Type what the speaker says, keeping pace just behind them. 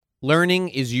Learning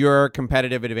is your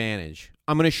competitive advantage.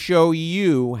 I'm going to show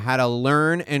you how to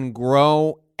learn and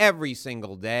grow every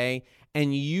single day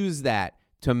and use that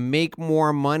to make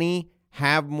more money,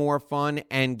 have more fun,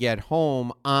 and get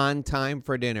home on time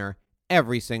for dinner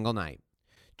every single night.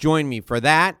 Join me for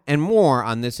that and more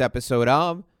on this episode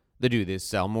of the Do This,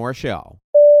 Sell More Show.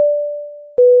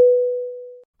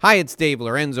 Hi, it's Dave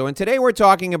Lorenzo, and today we're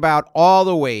talking about all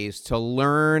the ways to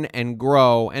learn and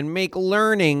grow and make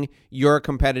learning your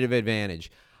competitive advantage.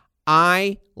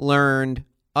 I learned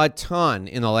a ton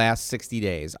in the last 60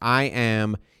 days. I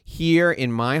am here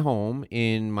in my home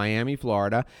in Miami,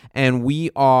 Florida, and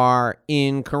we are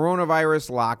in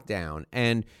coronavirus lockdown.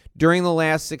 And during the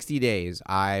last 60 days,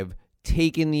 I've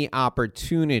taken the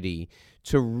opportunity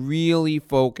to really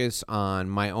focus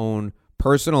on my own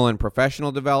personal and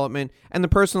professional development and the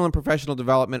personal and professional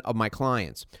development of my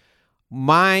clients.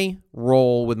 My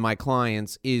role with my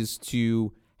clients is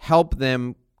to help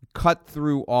them cut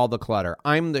through all the clutter.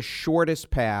 I'm the shortest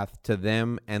path to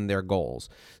them and their goals.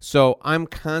 So I'm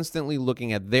constantly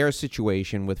looking at their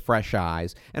situation with fresh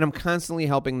eyes, and I'm constantly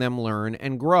helping them learn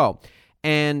and grow.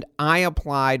 And I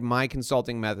applied my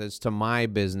consulting methods to my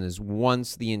business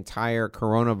once the entire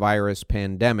coronavirus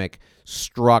pandemic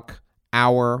struck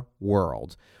our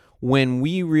world. When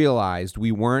we realized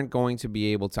we weren't going to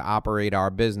be able to operate our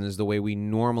business the way we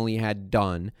normally had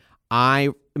done,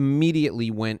 I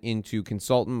immediately went into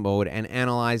consultant mode and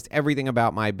analyzed everything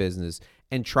about my business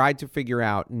and tried to figure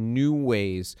out new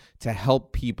ways to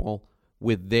help people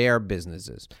with their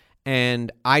businesses.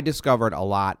 And I discovered a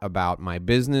lot about my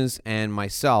business and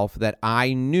myself that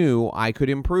I knew I could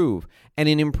improve. And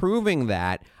in improving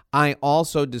that, I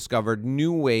also discovered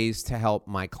new ways to help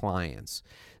my clients.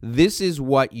 This is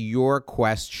what your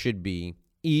quest should be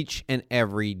each and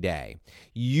every day.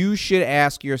 You should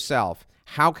ask yourself,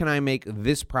 how can I make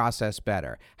this process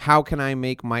better? How can I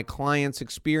make my client's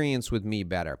experience with me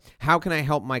better? How can I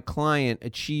help my client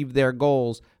achieve their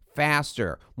goals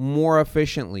faster, more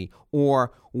efficiently,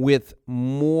 or with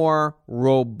more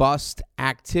robust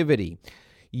activity?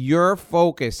 Your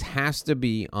focus has to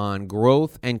be on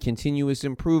growth and continuous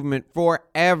improvement for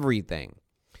everything.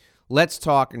 Let's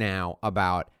talk now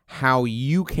about how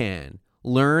you can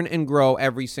learn and grow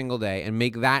every single day and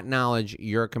make that knowledge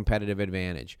your competitive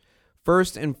advantage.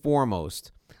 First and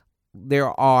foremost,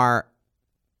 there are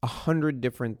 100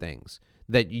 different things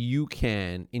that you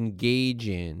can engage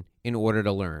in order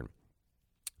to learn.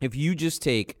 If you just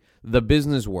take the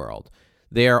business world,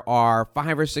 there are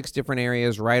 5 or 6 different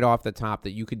areas right off the top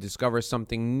that you could discover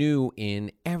something new in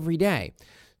every day.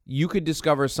 You could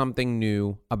discover something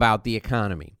new about the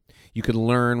economy. You could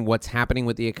learn what's happening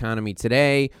with the economy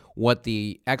today, what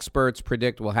the experts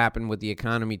predict will happen with the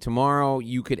economy tomorrow.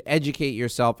 You could educate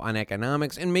yourself on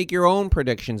economics and make your own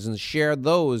predictions and share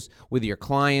those with your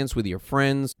clients, with your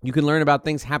friends. You can learn about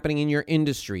things happening in your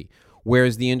industry. Where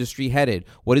is the industry headed?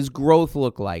 What does growth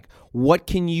look like? What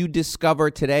can you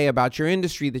discover today about your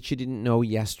industry that you didn't know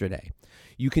yesterday?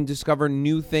 You can discover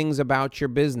new things about your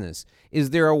business.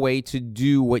 Is there a way to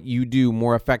do what you do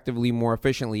more effectively, more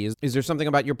efficiently? Is there something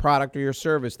about your product or your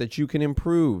service that you can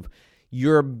improve?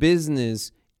 Your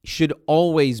business should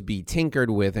always be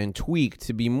tinkered with and tweaked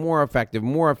to be more effective,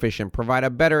 more efficient, provide a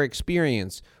better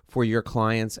experience for your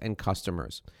clients and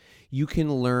customers. You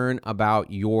can learn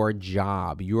about your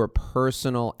job, your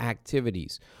personal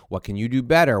activities. What can you do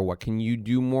better? What can you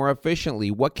do more efficiently?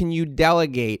 What can you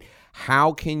delegate?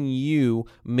 How can you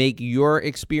make your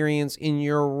experience in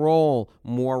your role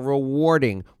more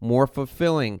rewarding, more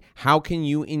fulfilling? How can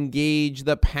you engage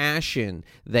the passion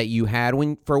that you had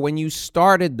when you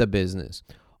started the business?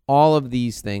 All of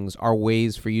these things are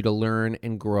ways for you to learn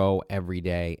and grow every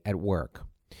day at work.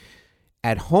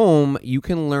 At home, you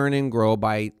can learn and grow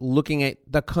by looking at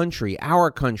the country, our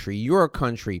country, your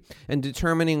country, and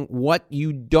determining what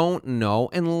you don't know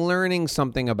and learning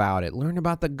something about it. Learn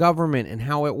about the government and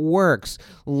how it works.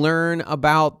 Learn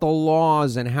about the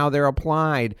laws and how they're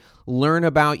applied. Learn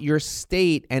about your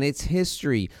state and its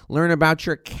history. Learn about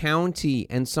your county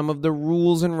and some of the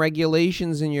rules and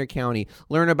regulations in your county.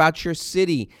 Learn about your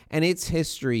city and its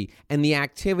history and the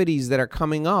activities that are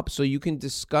coming up so you can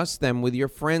discuss them with your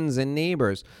friends and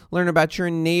neighbors. Learn about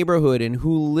your neighborhood and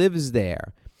who lives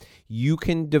there. You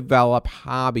can develop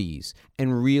hobbies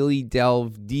and really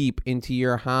delve deep into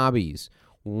your hobbies.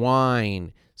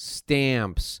 Wine,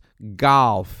 stamps,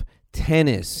 golf,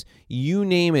 tennis, you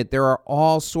name it. There are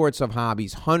all sorts of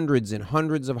hobbies, hundreds and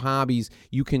hundreds of hobbies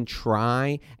you can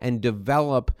try and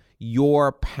develop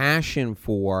your passion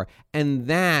for, and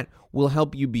that will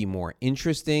help you be more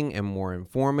interesting and more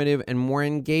informative and more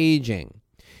engaging.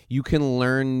 You can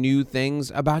learn new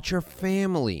things about your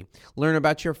family, learn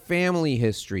about your family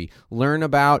history, learn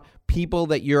about people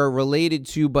that you're related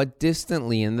to but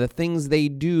distantly and the things they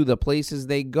do, the places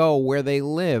they go, where they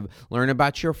live. Learn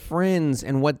about your friends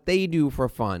and what they do for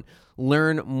fun.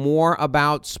 Learn more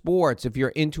about sports. If you're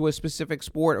into a specific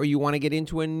sport or you want to get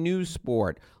into a new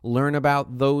sport, learn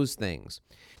about those things.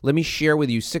 Let me share with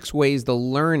you 6 ways the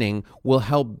learning will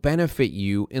help benefit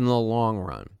you in the long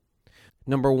run.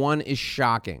 Number 1 is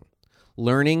shocking.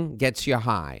 Learning gets you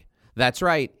high. That's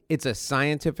right. It's a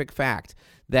scientific fact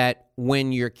that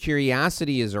when your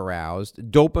curiosity is aroused,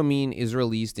 dopamine is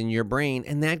released in your brain,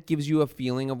 and that gives you a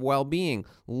feeling of well-being.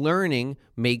 Learning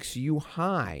makes you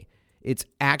high. It's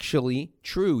actually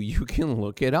true. You can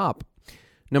look it up.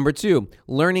 Number 2,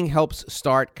 learning helps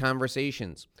start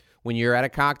conversations. When you're at a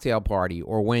cocktail party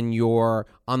or when you're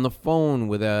on the phone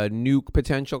with a new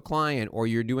potential client or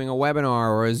you're doing a webinar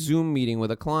or a Zoom meeting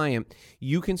with a client,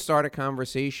 you can start a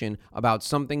conversation about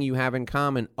something you have in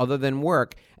common other than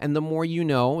work. And the more you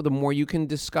know, the more you can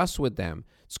discuss with them.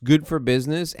 It's good for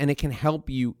business and it can help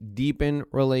you deepen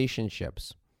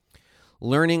relationships.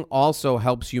 Learning also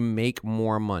helps you make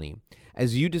more money.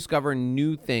 As you discover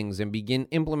new things and begin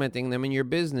implementing them in your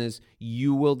business,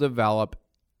 you will develop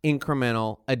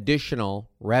incremental, additional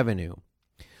revenue.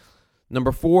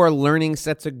 Number 4, learning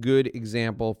sets a good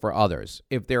example for others.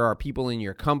 If there are people in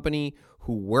your company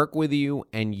who work with you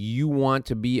and you want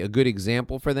to be a good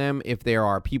example for them, if there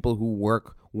are people who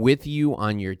work with you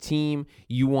on your team,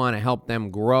 you want to help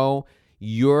them grow,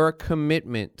 your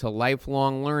commitment to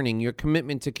lifelong learning, your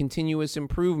commitment to continuous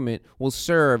improvement will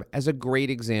serve as a great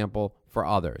example for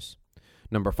others.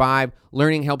 Number 5,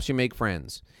 learning helps you make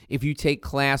friends. If you take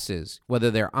classes,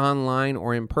 whether they're online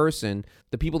or in person,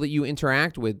 the people that you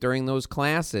interact with during those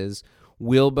classes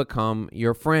will become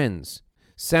your friends.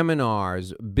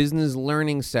 Seminars, business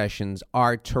learning sessions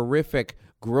are terrific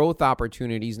growth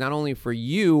opportunities, not only for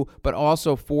you, but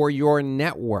also for your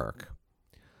network.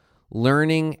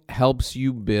 Learning helps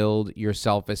you build your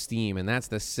self-esteem, and that's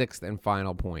the 6th and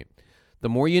final point. The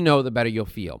more you know, the better you'll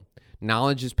feel.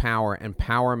 Knowledge is power, and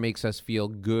power makes us feel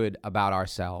good about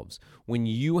ourselves. When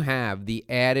you have the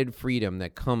added freedom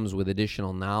that comes with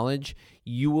additional knowledge,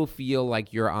 you will feel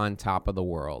like you're on top of the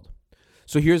world.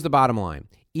 So here's the bottom line.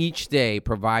 Each day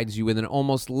provides you with an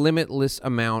almost limitless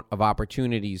amount of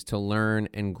opportunities to learn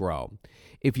and grow.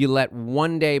 If you let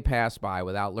one day pass by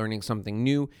without learning something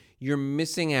new, you're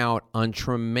missing out on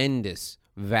tremendous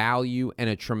value and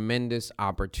a tremendous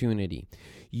opportunity.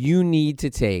 You need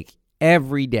to take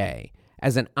every day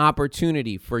as an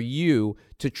opportunity for you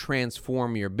to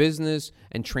transform your business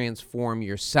and transform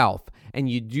yourself. And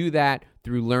you do that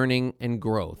through learning and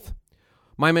growth.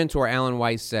 My mentor, Alan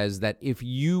Weiss, says that if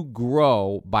you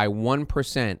grow by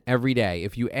 1% every day,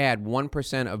 if you add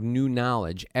 1% of new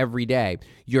knowledge every day,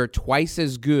 you're twice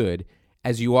as good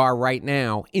as you are right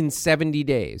now in 70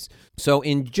 days. So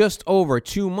in just over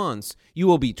 2 months, you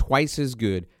will be twice as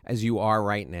good as you are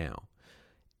right now.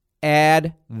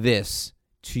 Add this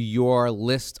to your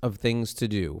list of things to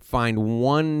do. Find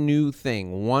one new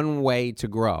thing, one way to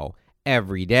grow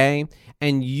every day,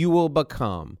 and you will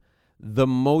become the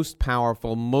most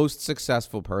powerful, most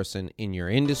successful person in your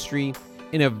industry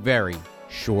in a very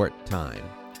short time.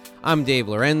 I'm Dave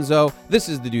Lorenzo. This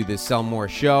is the Do This, Sell More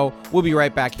show. We'll be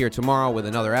right back here tomorrow with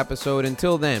another episode.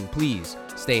 Until then, please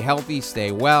stay healthy,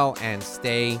 stay well, and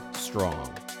stay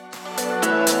strong.